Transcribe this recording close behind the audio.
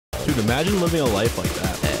Dude, imagine living a life like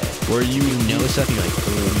that. Where you know stuff, you're like,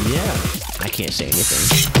 yeah. I can't say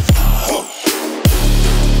anything.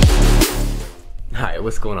 Hi,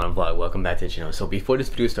 what's going on, vlog? Welcome back to the channel. So before this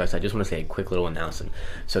video starts, I just want to say a quick little announcement.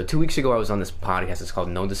 So 2 weeks ago, I was on this podcast. It's called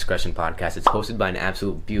No Discretion Podcast. It's hosted by an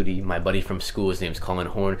absolute beauty, my buddy from school. His name's Colin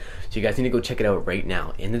Horn. So you guys need to go check it out right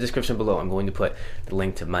now. In the description below, I'm going to put the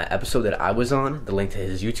link to my episode that I was on, the link to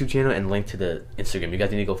his YouTube channel, and the link to the Instagram. You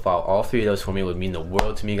guys need to go follow all three of those for me. It would mean the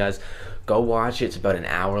world to me, guys. Go watch it. It's about an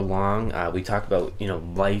hour long. We talk about,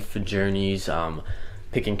 life journeys,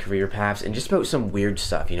 picking career paths, and just about some weird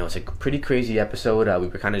stuff. It's a pretty crazy episode. We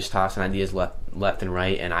were kind of just tossing ideas left and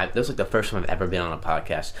right, and that was like the first time I've ever been on a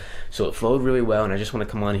podcast, so it flowed really well. And I just want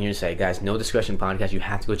to come on here and say, guys, No Discretion Podcast, you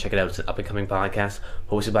have to go check it out. It's an up and coming podcast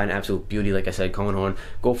hosted by an absolute beauty, like I said, Colin Horn.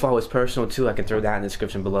 Go follow his personal too. I can throw that in the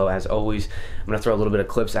description below. As always, I'm gonna throw a little bit of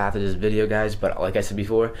clips after this video, guys, but like I said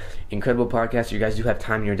before, incredible podcast. You guys do have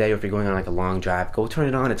time in your day, or if you're going on like a long drive, go turn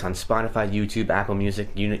it on. It's on Spotify, YouTube, Apple Music,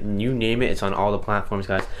 you name it. It's on all the platforms,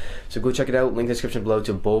 guys, so go check it out. Link in the description below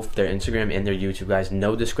to both their Instagram and their YouTube, guys.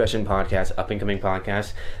 No Discretion Podcast, up and coming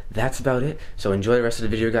podcast. That's about it. So enjoy the rest of the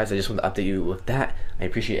video, guys. I just want to update you with that. I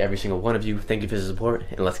appreciate every single one of you. Thank you for the support,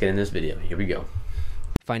 and let's get in this video. Here we go.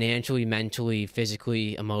 Financially, mentally,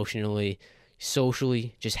 physically, emotionally,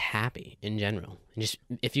 socially, just happy in general. And just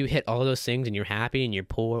if you hit all those things and you're happy and you're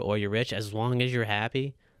poor or you're rich, as long as you're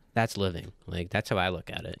happy, that's living. Like, that's how I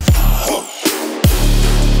look at it.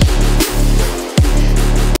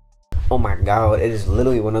 Oh my god, it is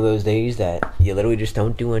literally one of those days that you literally just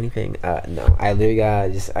don't do anything. No, I literally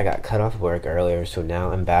I got cut off work earlier, so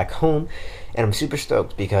now I'm back home, and I'm super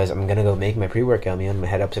stoked because I'm gonna go make my pre-workout meal. I'm gonna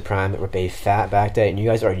head up to Prime with a fat back day, and you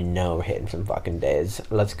guys already know we're hitting some fucking days.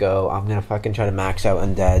 Let's go. I'm gonna fucking try to max out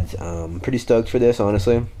Undeads. Pretty stoked for this,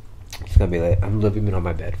 honestly. It's gonna be late. I'm living on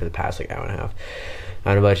my bed for the past hour and a half.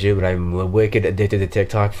 I don't know about you, but I'm wicked addicted to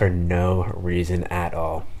TikTok for no reason at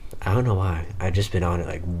all. I don't know why. I've just been on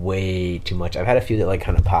it way too much. I've had a few that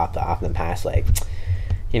kind of popped off in the past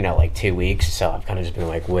 2 weeks, so I've kind of just been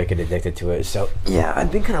wicked addicted to it. So yeah,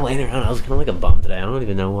 I've been kind of laying around. I was kind of like a bum today. I don't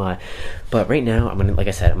even know why, but right now I'm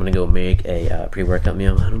gonna go make a pre-workout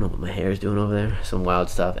meal. I don't know what my hair is doing over there, some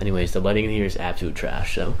wild stuff. Anyways, the lighting in here is absolute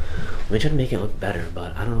trash, so I'm gonna try to make it look better,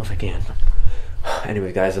 but I don't know if I can.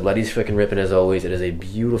 Anyway, guys, the Letty's freaking ripping as always. It is a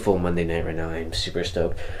beautiful Monday night right now. I'm super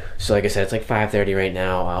stoked. So like I said, it's like 5:30 right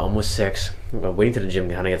now, almost 6. I'm waiting till the gym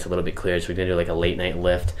kind of gets a little bit clear, so we're gonna do a late night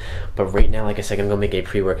lift. But right now, like I said, I'm gonna make a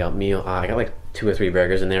pre-workout meal. I got 2 or 3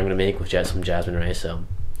 burgers in there I'm gonna make with some jasmine rice, so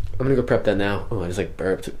I'm gonna go prep that now. Oh, I just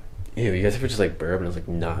burped. Ew, you guys ever just burp and I was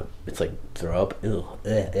nah, it's throw up. Ew.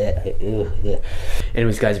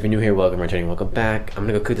 Anyways, guys, if you're new here, welcome, returning, welcome back. I'm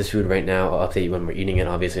gonna go cook this food right now. I'll update you when we're eating it,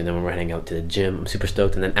 obviously, and then when we're heading out to the gym. I'm super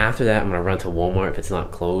stoked, and then after that, I'm gonna run to Walmart if it's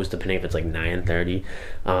not closed, depending if it's 9:30,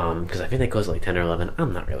 because I think they close at 10 or 11.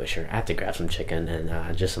 I'm not really sure. I have to grab some chicken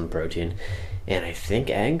and just some protein, and I think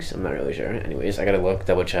eggs. I'm not really sure. Anyways, I gotta look,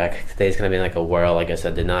 double check. Today's gonna be a whirl. Like I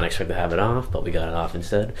said, did not expect to have it off, but we got it off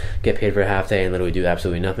instead. Get paid for a half day and literally do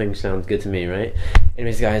absolutely nothing. Sounds good to me, right?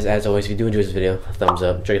 Anyways, guys, as always, if you do enjoy this video, thumbs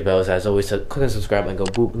up, trigger the bells, as always, so click on subscribe and go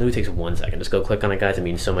boop. It literally takes 1 second. Just go click on it, guys. It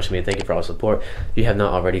means so much to me. Thank you for all the support. If you have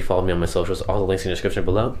not already, follow me on my socials. All the links in the description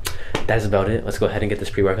below. That is about it. Let's go ahead and get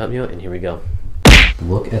this pre-workout meal, and here we go.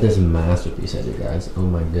 Look at this masterpiece I did, guys. Oh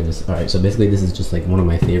my goodness. Alright, so basically this is just one of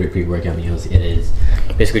my favorite pre-workout meals. It is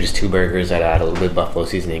basically just 2 burgers that add a little bit of buffalo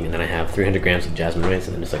seasoning, and then I have 300 grams of jasmine rice,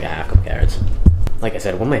 and then just a half cup of carrots. Like I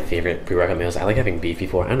said, one of my favorite pre-workout meals. I like having beef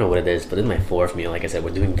before. I don't know what it is, but this is my 4th meal. Like I said,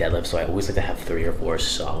 we're doing deadlifts, so I always like to have 3 or 4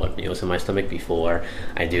 solid meals in my stomach before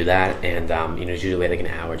I do that. And it's usually an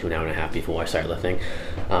hour to an hour and a half before I start lifting.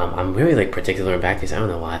 I'm really particular about this. I don't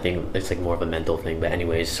know why. I think it's more of a mental thing. But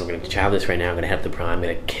anyways, so we're gonna chow this right now. I'm gonna head up to Prime. I'm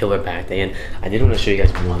gonna kill our back day. And I did want to show you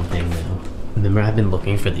guys one thing though. Remember, I've been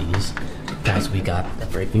looking for these. Guys, we got the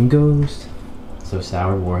Breaking Ghost. So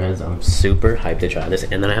sour warheads. I'm super hyped to try this,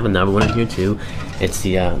 and then I have another one in here too. It's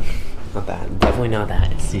the not that, definitely not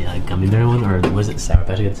that. It's the gummy bear one, or was it Sour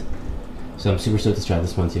Patch Kids? So I'm super stoked to try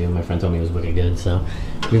this one too. My friend told me it was wicked good, so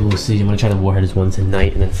we will see. I'm gonna try the warheads one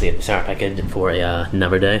tonight, and then see the Sour Patch Kids for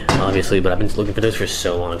another day, obviously. But I've been looking for this for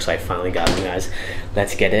so long, so I finally got them, guys.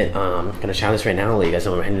 Let's get it. Gonna try this right now. I'll let you guys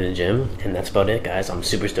know we're heading to the gym, and that's about it, guys. I'm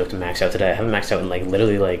super stoked to max out today. I haven't maxed out in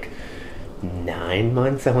literally 9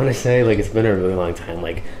 months, I want to say. It's been a really long time.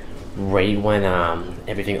 Right when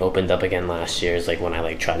everything opened up again last year is when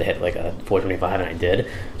I tried to hit a 425, and I did.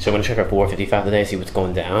 So I'm gonna check our 455 today, see what's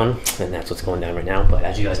going down, and that's what's going down right now. But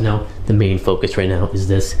as you guys know, the main focus right now is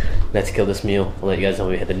this. Let's kill this meal. I'll let you guys know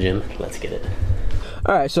when we hit the gym. Let's get it.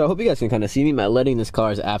 Alright, so I hope you guys can kind of see me. My lighting in this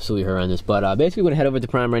car is absolutely horrendous. But basically, we're going to head over to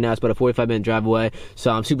Prime right now. It's about a 45-minute drive away. So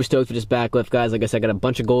I'm super stoked for this backlift, guys. Like I said, I got a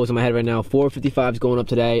bunch of goals in my head right now. 455 is going up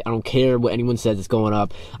today. I don't care what anyone says, it's going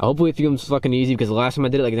up. Hopefully, it becomes fucking easy because the last time I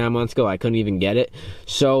did it, like 9 months ago, I couldn't even get it.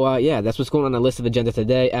 So, yeah, that's what's going on the list of agenda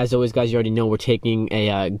today. As always, guys, you already know we're taking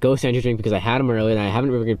a Ghost energy drink because I had them earlier and I haven't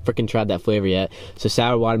really freaking tried that flavor yet. So,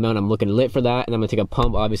 sour watermelon, I'm looking lit for that. And I'm going to take a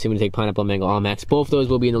pump. Obviously, I'm going to take pineapple mango all max. Both of those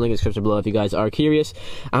will be in the link in the description below if you guys are curious.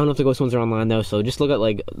 I don't know if the Ghost ones are online though, so just look at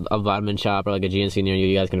like a vitamin shop or like a GNC near you.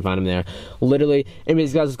 You guys can find them there. Literally.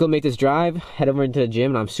 Anyways, guys, let's go make this drive. Head over into the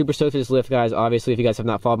gym, and I'm super stoked for this lift, guys. Obviously, if you guys have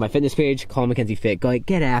not followed my fitness page, Colin McKenzie Fit. Go like,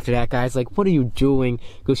 get after that, guys. Like, what are you doing?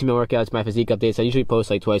 Go see my workouts, my physique updates. I usually post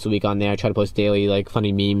like twice a week on there. I try to post daily like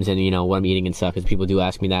funny memes and you know what I'm eating and stuff because people do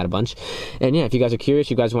ask me that a bunch. And yeah, if you guys are curious,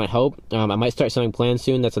 you guys want help, I might start selling plans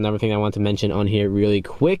soon. That's another thing I want to mention on here really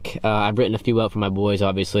quick. I've written a few out for my boys,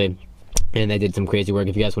 obviously. And they did some crazy work.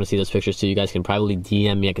 If you guys want to see those pictures too, you guys can probably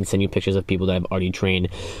DM me. I can send you pictures of people that I've already trained,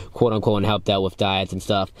 quote unquote, and helped out with diets and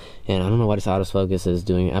stuff. And I don't know why this autofocus is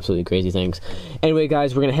doing absolutely crazy things. Anyway,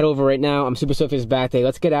 guys, we're going to head over right now. I'm super stoked for this back day.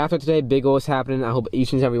 Let's get after today. Big goals happening. I hope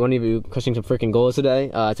each and every one of you crushing some freaking goals today.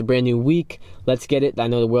 It's a brand new week. Let's get it. I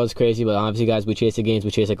know the world's crazy, but obviously, guys, we chase the games,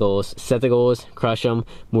 we chase the goals. Set the goals, crush them,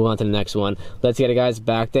 move on to the next one. Let's get it, guys.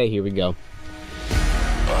 Back day. Here we go.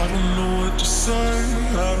 I don't know what to say,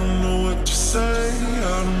 I don't know what to say,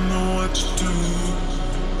 I don't know what to do.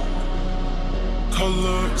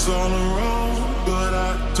 Colors all around, but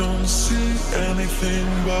I don't see anything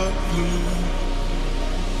but blue.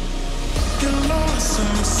 Get lost in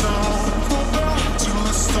the sound, go back to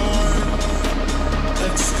the start.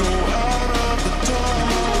 Let's go out of the dark.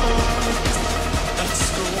 Let's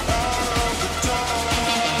go out of the dark.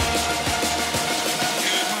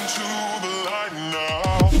 Get into the light now.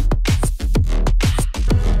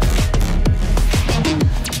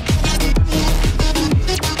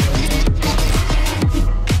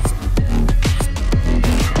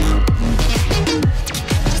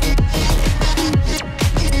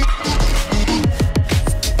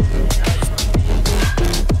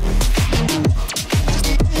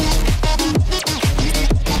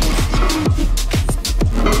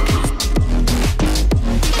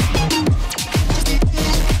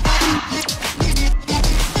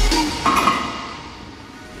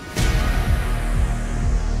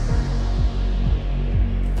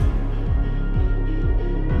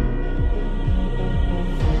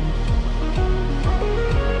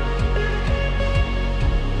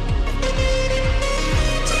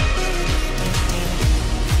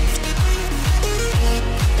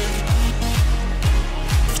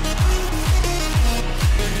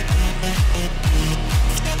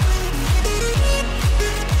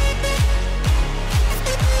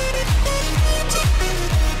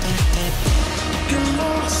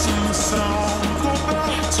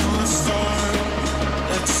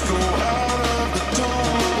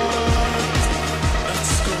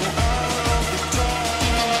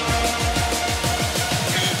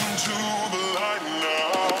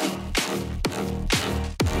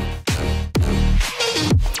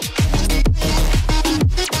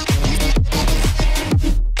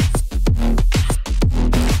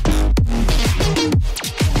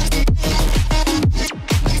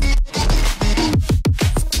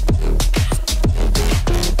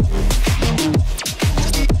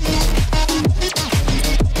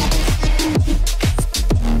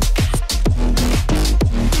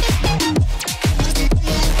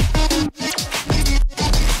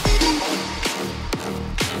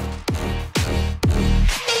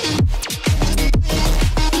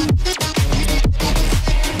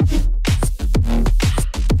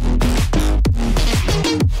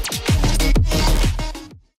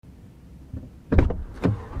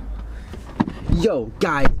 Yo,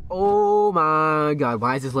 guys, oh my god,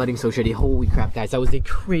 why is this lighting so shitty? Holy crap, guys, that was the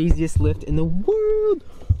craziest lift in the world.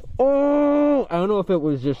 Oh, I don't know if it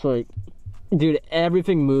was just like, dude,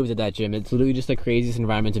 everything moves at that gym. It's literally just the craziest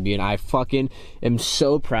environment to be in. I fucking am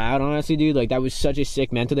so proud, honestly, dude. Like, that was such a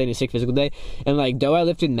sick mental day and a sick physical day. And, like, though I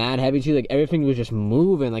lifted mad heavy, too, like, everything was just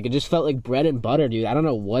moving. Like, it just felt like bread and butter, dude. I don't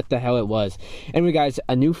know what the hell it was. Anyway, guys,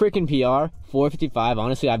 a new freaking PR, 455.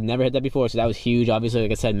 Honestly, I've never hit that before, so that was huge, obviously,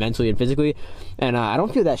 like I said, mentally and physically. And I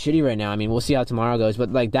don't feel that shitty right now. I mean, we'll see how tomorrow goes.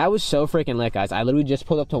 But, like, that was so freaking lit, guys. I literally just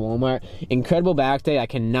pulled up to Walmart. Incredible back day. I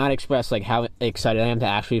cannot express, like, how excited I am to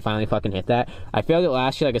actually finally fucking hit that. I failed it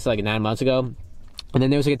last year, like I said, like 9 months ago. And then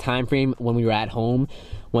there was like a time frame when we were at home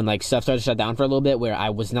when like stuff started to shut down for a little bit, where I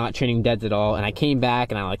was not training deads at all, and I came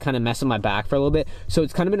back and I like kind of messed with my back for a little bit. So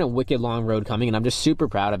it's kind of been a wicked long road coming, and I'm just super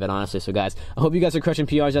proud of it, honestly. So guys, I hope you guys are crushing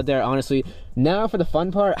PRs out there. Honestly, now for the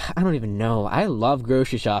fun part, I don't even know. I love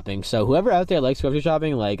grocery shopping, so whoever out there likes grocery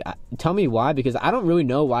shopping, like tell me why, because I don't really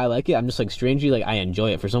know why I like it. I'm just like strangely like I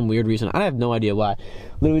enjoy it for some weird reason. I have no idea why,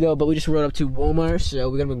 literally though. But we just rode up to Walmart, so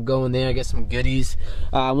we're gonna go in there, get some goodies.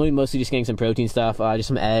 I'm really mostly just getting some protein stuff, just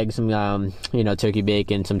some eggs, some you know, turkey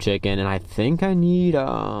bacon, some chicken, and I think I need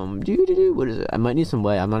what is it? I might need some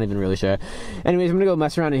whey. I'm not even really sure. Anyways, I'm gonna go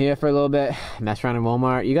mess around in here for a little bit, mess around in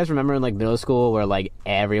Walmart. You guys remember in like middle school where like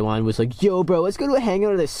everyone was like, yo bro, let's go to a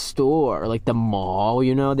hangout at this store or like the mall,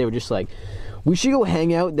 you know? They were just like, we should go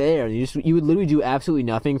hang out there. And you would literally do absolutely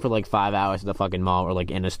nothing for like 5 hours at the fucking mall or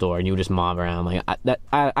like in a store, and you would just mob around. Like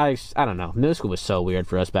I don't know. Middle school was so weird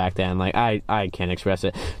for us back then. Like I can't express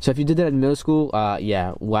it. So if you did that in middle school,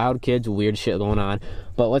 yeah, wild kids, weird shit going on.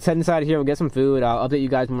 But let's head inside here. We'll get some food. I'll update you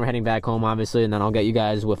guys when we're heading back home, obviously, and then I'll get you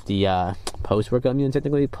guys with the post-workout meal.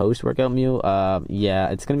 Technically, post-workout meal. Yeah,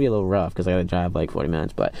 it's gonna be a little rough because I gotta drive like 40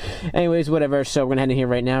 minutes. But anyways, whatever. So we're gonna head in here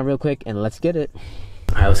right now, real quick, and let's get it.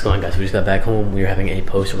 Alright, what's going on, guys? We just got back home. We are having a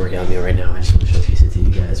post-workout meal right now. I just want to showcase it to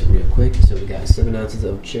you guys real quick. So we got 7 ounces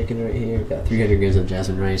of chicken right here. We've got 300 grams of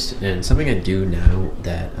jasmine rice. And something I do now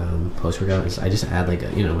that post-workout is I just add like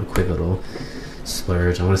a, you know, a quick little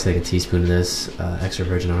splurge. I want to say like a teaspoon of this extra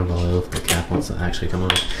virgin olive oil if the cap wants to actually come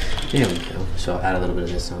off. There we go. So I'll add a little bit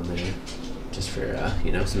of this on there just for,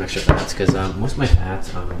 you know, some extra fats. Because most of my fats,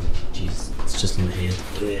 jeez, it's just in my hand.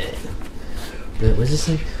 But what's this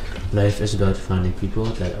like? Life is about finding people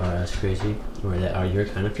that are as crazy or that are your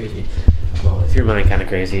kind of crazy. Well, if you're mine kind of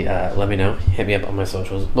crazy, let me know. Hit me up on my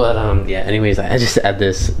socials. But yeah, anyways, I just add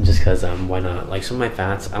this just because why not? Like some of my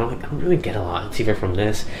fats, I don't really get a lot. It's either from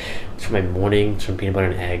this, it's from my morning, it's from peanut butter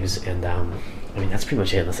and eggs, and I mean that's pretty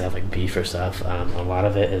much it. Unless I have like beef or stuff. A lot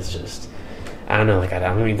of it is just, I don't know, like I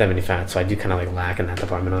don't eat that many fats, so I do kind of like lack in that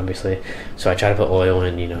department, obviously. So I try to put oil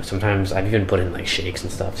in, you know, sometimes I've even put in like shakes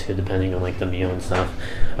and stuff too, depending on like the meal and stuff.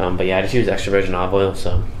 But yeah, I just use extra virgin olive oil.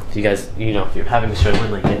 So if you guys, you know, if you're having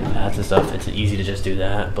struggling like getting fats and stuff, it's easy to just do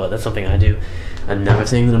that. But that's something I do. Another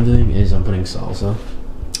thing that I'm doing is I'm putting salsa.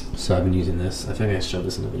 So I've been using this. I think I showed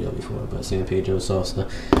this in the video before, but San Pedro salsa,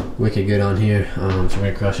 wicked good on here. So I'm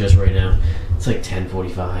gonna crush this right now. It's like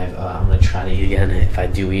 10:45. I'm gonna try to eat again. If I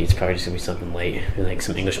do eat, it's probably just gonna be something late, like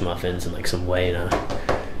some English muffins and like some whey and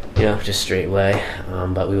you know, just straight whey.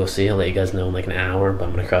 But we will see. I'll let you guys know in like an hour. But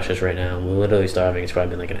I'm gonna crush this right now. I'm literally starving. It's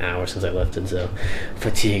probably been like an hour since I lifted, so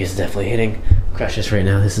fatigue is definitely hitting. Crush this right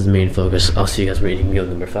now. This is the main focus. I'll see you guys when we're eating meal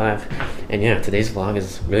number 5. And yeah, today's vlog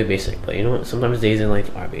is really basic, but you know what? Sometimes days in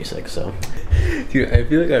life are basic. So, dude, I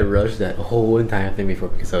feel like I rushed that whole entire thing before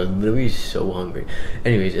because I was literally so hungry.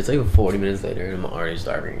 Anyways, it's like 40 minutes later and I'm already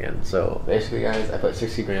starving again. So basically, guys, I put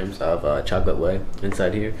 60 grams of chocolate whey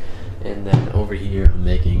inside here. And then over here, I'm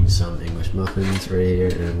making some English muffins right here,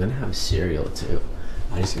 and I'm gonna have cereal too.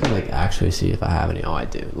 I just gotta like actually see if I have any. Oh, I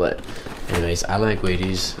do. But anyways, I like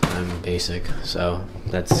Wheaties. I'm basic, so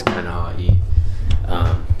that's kind of how I eat.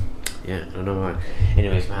 Yeah, I don't know why.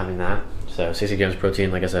 Anyways, I'm having that. So 60 grams of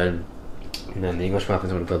protein, like I said. And then the English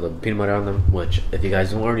muffins, I'm gonna put a little peanut butter on them. Which, if you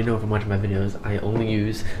guys don't already know from watching my videos, I only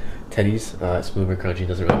use Teddy's. Smooth or crunchy,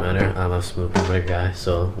 doesn't really matter. I'm a smooth peanut butter guy,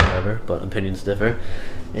 so whatever. But opinions differ.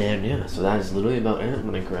 And yeah, so that is literally about it. I'm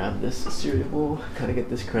gonna grab this cereal bowl, kind of get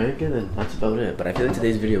this cranking, and that's about it. But I feel like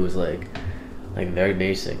today's video was like very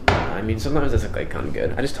basic. I mean, sometimes it's like kind of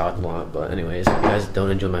good. I just talked a lot, but anyways, if you guys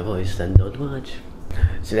don't enjoy my voice, then don't watch.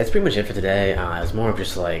 So that's pretty much it for today. It was more of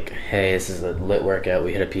just like, hey, this is a lit workout,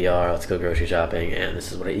 we hit a PR, let's go grocery shopping, and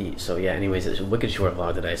this is what I eat. So yeah, anyways, it's a wicked short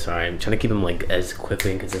vlog today. Sorry, I'm trying to keep them like as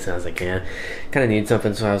quickly and consistent as I can. Kind of need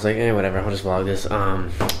something, so I was like, hey, whatever, I'll just vlog this.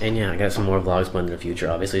 And yeah, I got some more vlogs planned in the future.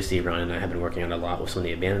 Obviously, Steve, Ryan, and I have been working on a lot with some of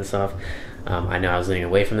the abandoned stuff. I know I was leaning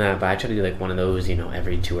away from that, but I try to do like one of those, you know,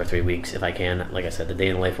 every 2 or 3 weeks if I can. Like I said, the day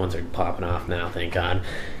in the life ones are popping off now, thank God,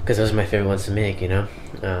 because those are my favorite ones to make, you know.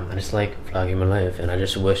 I just like vlogging my life, and I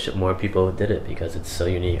just wish more people did it because it's so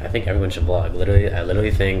unique. I think everyone should vlog. I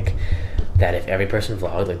literally think that if every person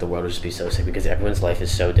vlogged, like the world would just be so sick because everyone's life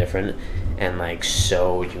is so different and like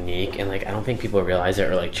so unique, and like I don't think people realize it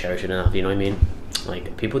or like cherish it enough, you know what I mean?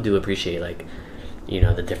 Like people do appreciate like, you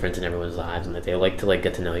know, the difference in everyone's lives, and that they like to like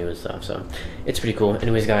get to know you and stuff. So it's pretty cool.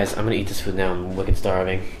 Anyways, guys, I'm gonna eat this food now. I'm wicked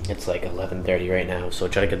starving. It's like 11:30 right now, so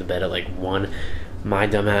try to get to bed at like 1. My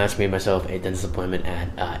dumbass made myself a dentist appointment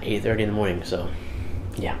at 8:30 in the morning. So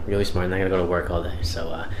yeah, really smart. And I gotta go to work all day.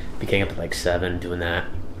 So be getting up at like 7 doing that.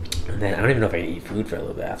 And then I don't even know if I can eat food for a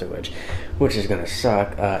little bit afterwards, which is gonna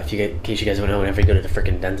suck. In case you guys don't know, whenever you go to the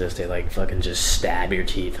freaking dentist, they like fucking just stab your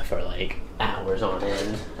teeth for like hours on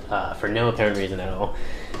end, for no apparent reason at all.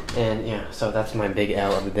 And yeah, so that's my big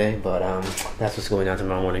L of the day. But that's what's going on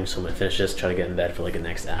tomorrow morning. So I'm gonna finish this, try to get in bed for like the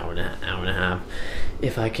next hour and a half,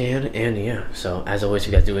 if I can. And yeah, so as always,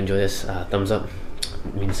 if you guys do enjoy this, thumbs up.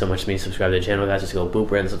 It means so much to me. Subscribe to the channel, guys. Just go boop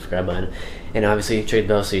right on the subscribe button, and obviously trade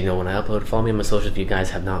bell so you know when I upload. Follow me on my socials if you guys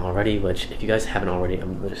have not already. Which if you guys haven't already,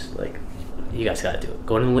 I'm just like, you guys gotta do it.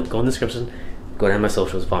 Go in the description. Go down my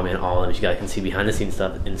socials. Follow me on all of them. You guys can see behind the scenes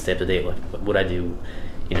stuff and stay up to date with what I do,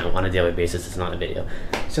 you know, on a daily basis. It's not a video.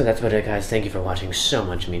 So that's about it, guys. Thank you for watching so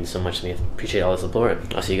much. It means so much to me. Appreciate all the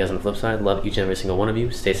support. I'll see you guys on the flip side. Love each and every single one of you.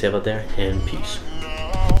 Stay safe out there, and peace.